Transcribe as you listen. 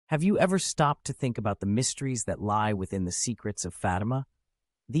Have you ever stopped to think about the mysteries that lie within the secrets of Fatima?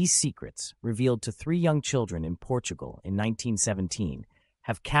 These secrets, revealed to three young children in Portugal in 1917,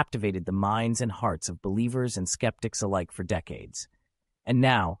 have captivated the minds and hearts of believers and skeptics alike for decades. And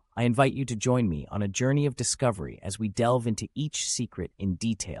now, I invite you to join me on a journey of discovery as we delve into each secret in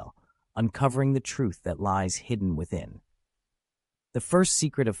detail, uncovering the truth that lies hidden within. The first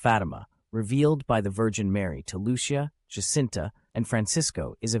secret of Fatima, revealed by the Virgin Mary to Lucia, Jacinta, and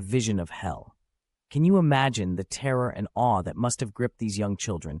Francisco, is a vision of hell. Can you imagine the terror and awe that must have gripped these young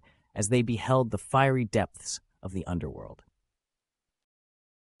children as they beheld the fiery depths of the underworld?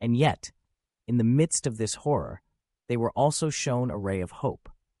 And yet, in the midst of this horror, they were also shown a ray of hope,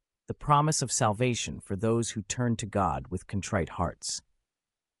 the promise of salvation for those who turn to God with contrite hearts.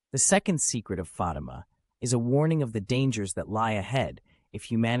 The second secret of Fatima is a warning of the dangers that lie ahead if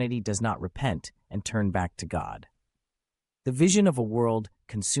humanity does not repent and turn back to God. The vision of a world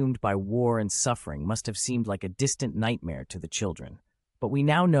consumed by war and suffering must have seemed like a distant nightmare to the children, but we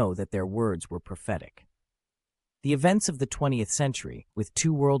now know that their words were prophetic. The events of the 20th century, with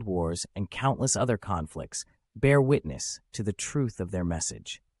 2 world wars and countless other conflicts, bear witness to the truth of their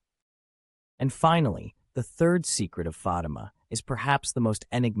message. And finally, the third secret of Fatima is perhaps the most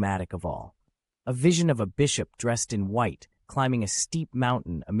enigmatic of all. A vision of a bishop dressed in white, climbing a steep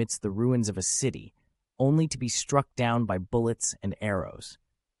mountain amidst the ruins of a city, only to be struck down by bullets and arrows.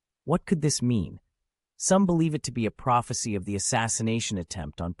 What could this mean? Some believe it to be a prophecy of the assassination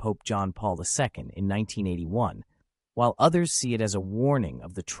attempt on Pope John Paul II in 1981, while others see it as a warning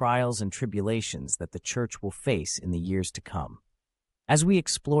of the trials and tribulations that the Church will face in the years to come. As we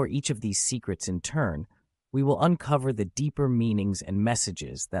explore each of these secrets in turn, we will uncover the deeper meanings and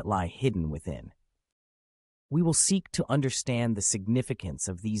messages that lie hidden within. We will seek to understand the significance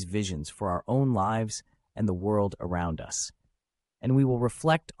of these visions for our own lives and the world around us. And we will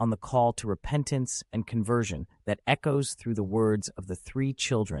reflect on the call to repentance and conversion that echoes through the words of the 3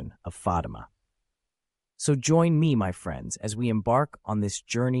 children of Fatima. So join me, my friends, as we embark on this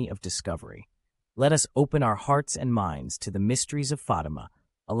journey of discovery. Let us open our hearts and minds to the mysteries of Fatima,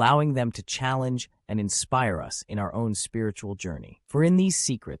 allowing them to challenge and inspire us in our own spiritual journey. For in these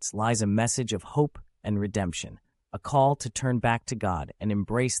secrets lies a message of hope and redemption, a call to turn back to God and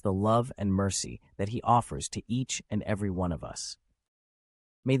embrace the love and mercy that He offers to each and every one of us.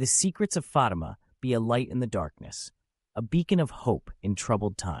 May the secrets of Fatima be a light in the darkness, a beacon of hope in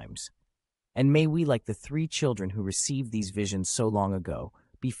troubled times. And may we, like the 3 children who received these visions so long ago,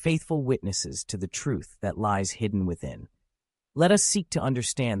 be faithful witnesses to the truth that lies hidden within. Let us seek to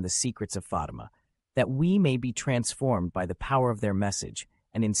understand the secrets of Fatima, that we may be transformed by the power of their message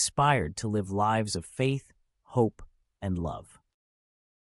and inspired to live lives of faith, hope, and love.